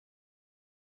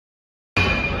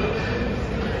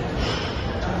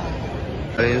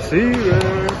didn't see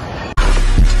her.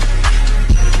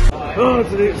 Oh,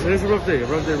 today's a rough day.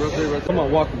 Come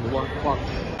on, walk.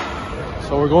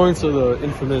 So we're going to the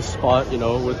infamous spot, you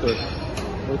know, with the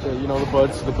you know, the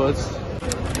buds.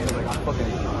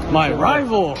 My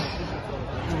rival.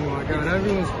 Oh my god,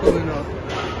 everyone's pulling up.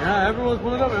 Yeah, everyone's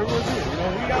pulling up. Everyone's here. You know,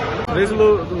 we got today's a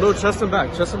little chest and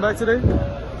back today.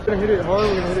 We're gonna hit it hard.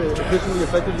 We're gonna hit it efficiently,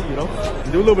 effectively. You know,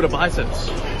 and do a little bit of biceps.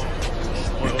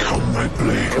 Become my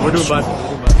blade. We're doing biceps.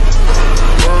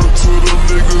 Burn to the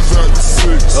niggas at the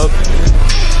 6. Up.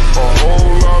 A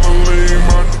whole lot of lean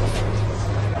money.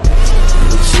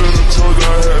 They should've told you I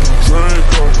had to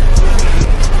drink on me.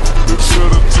 They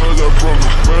should've told you I brought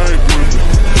my bank with me.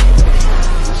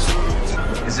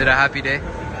 Is it a happy day?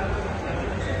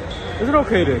 Is it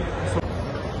okay day? So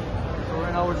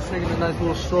right now we're just taking a nice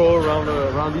little stroll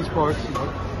around these parks. You know?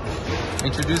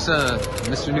 Introduce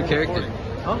Mr. New Character.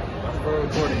 Huh? For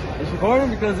recording. It's recording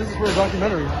because this is for a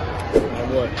documentary.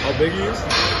 And what? How big he is?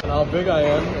 And how big I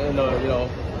am, and you know,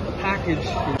 the package.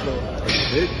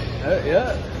 Big?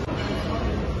 Yeah.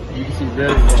 You can see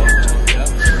very well. Yeah.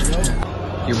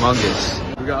 Humongous.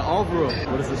 We got Alvaro.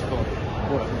 What is this called?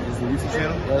 What? Is the YouTube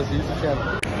channel? Yeah, it's the YouTube channel.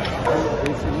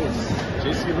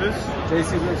 JC Lives.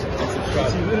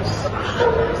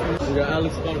 We got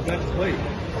Alex on the bench plate.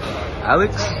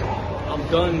 Alex? I'm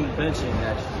done benching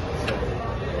actually.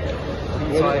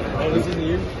 Listen to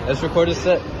you. Let's record a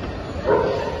set.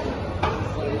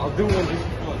 I'll do one just for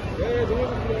fun. Yeah, do it.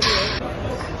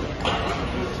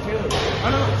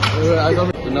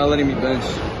 They're not letting me bench.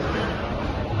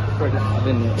 I've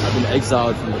been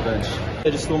exiled from the bench.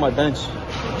 They just stole my bench.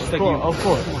 Just like Of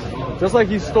course. Just like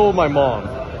you stole my mom.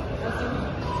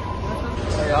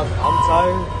 Hey, I'm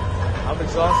tired. I'm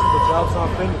exhausted. The job's not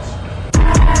finished.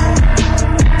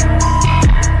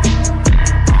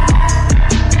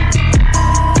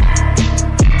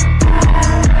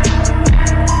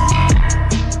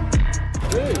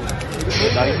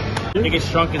 It gets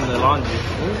shrunk in the laundry.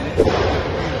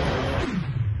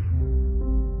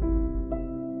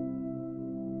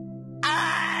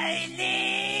 I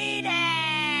need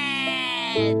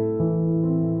it!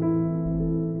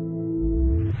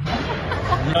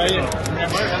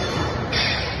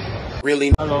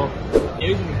 Really? Hello.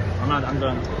 I'm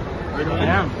done. I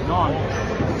am. No, I'm.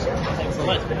 So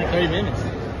what? It's been like 30 minutes.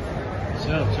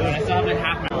 Chill. I still have like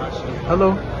half an hour.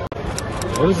 Hello.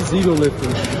 What is this ego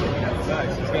lifting?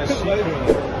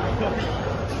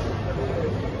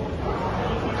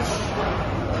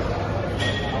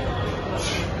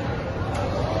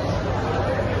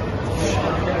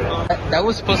 That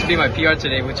was supposed to be my PR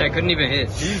today, which I couldn't even hit.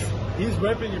 He's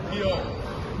repping your PR.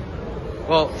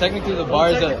 Well, technically the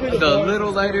bar is a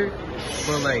little lighter,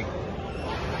 but like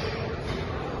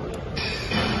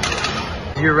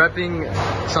you're repping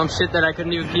some shit that I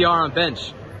couldn't even PR on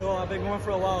bench. Oh, I've been going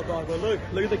for a while, dog. But look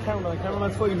at the camera. The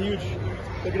cameraman's fucking huge.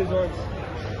 Look at his arms.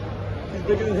 He's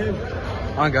bigger than him.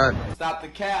 Oh God. Stop the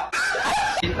cap.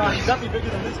 He's got me bigger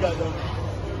than this guy, though.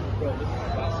 Bro,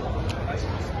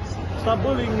 stop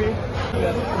bullying me.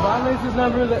 Violence is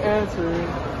never the answer.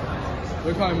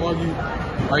 Look how I'm arguing.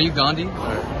 Are you Gandhi?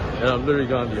 Yeah, I'm literally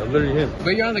Gandhi. I'm literally him.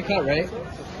 But you're on the cut, right?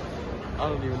 I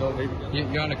don't even know. Maybe.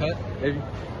 You're on the cut? Maybe.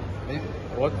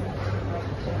 What?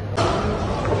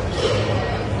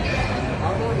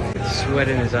 Sweat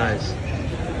in his eyes.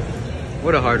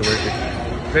 What a hard worker.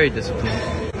 Very disciplined.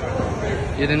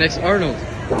 You're the next Arnold.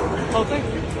 Oh, thank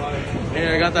you.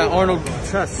 Yeah, I got that Arnold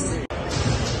chest.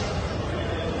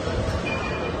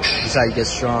 This is how you get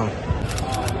strong.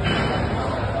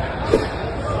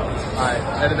 Alright,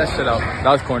 edit that shit out.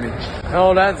 That was corny.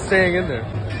 No, that's staying in there.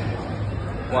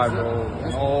 Why, bro?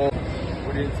 Oh.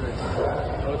 What do you say?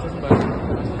 Oh, it's about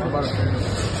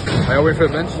Are you waiting for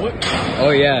the bench? What? Oh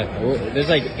yeah. There's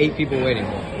like 8 people waiting.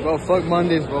 Bro, fuck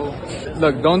Mondays, bro.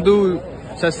 Look, don't do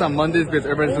chest on Mondays because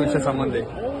everybody's doing chest on Monday.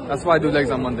 That's why I do legs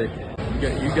on Monday.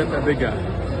 You get that big guy.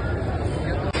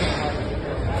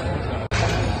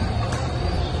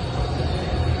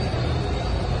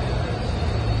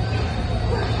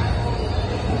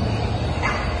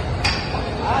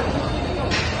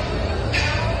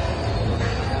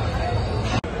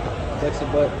 Flex the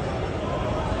butt.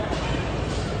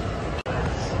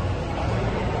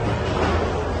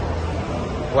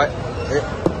 What?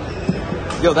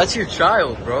 Yo, that's your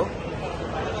child, bro.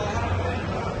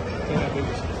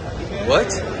 What?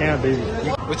 Can't, baby.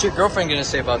 What's your girlfriend gonna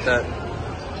say about that?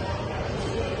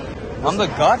 I'm the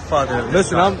godfather of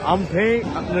this. Listen, I'm paying.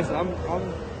 Listen, I'm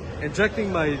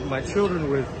injecting my children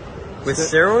with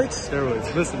steroids?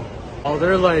 Steroids. Listen, oh,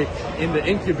 they're like in the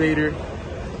incubator.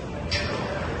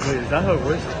 Wait, is that how it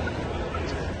works?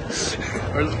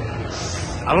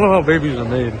 I don't know how babies are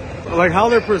made. Like how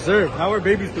they're preserved. How are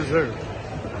babies preserved?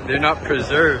 They're not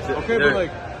preserved. Okay, they're, but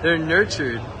like, they're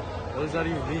nurtured. what does that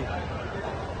even mean?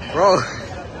 Bro.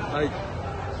 Like,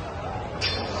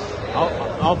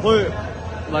 I'll put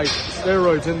like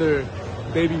steroids in their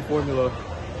baby formula.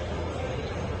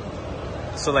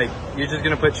 So like, you're just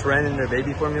gonna put Tren in their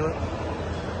baby formula?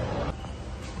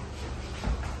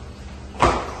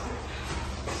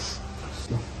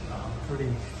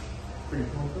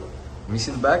 Let me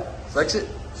see the back. Flex it.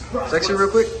 Flex it real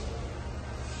quick.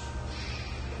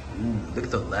 Ooh, look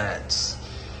at the lats.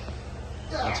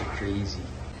 Lats are crazy.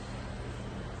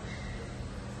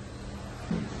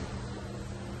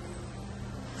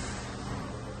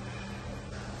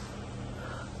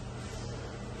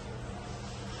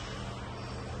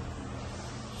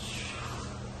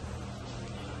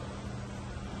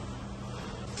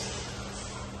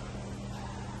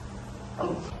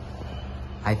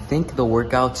 I think the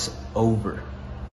workout's over.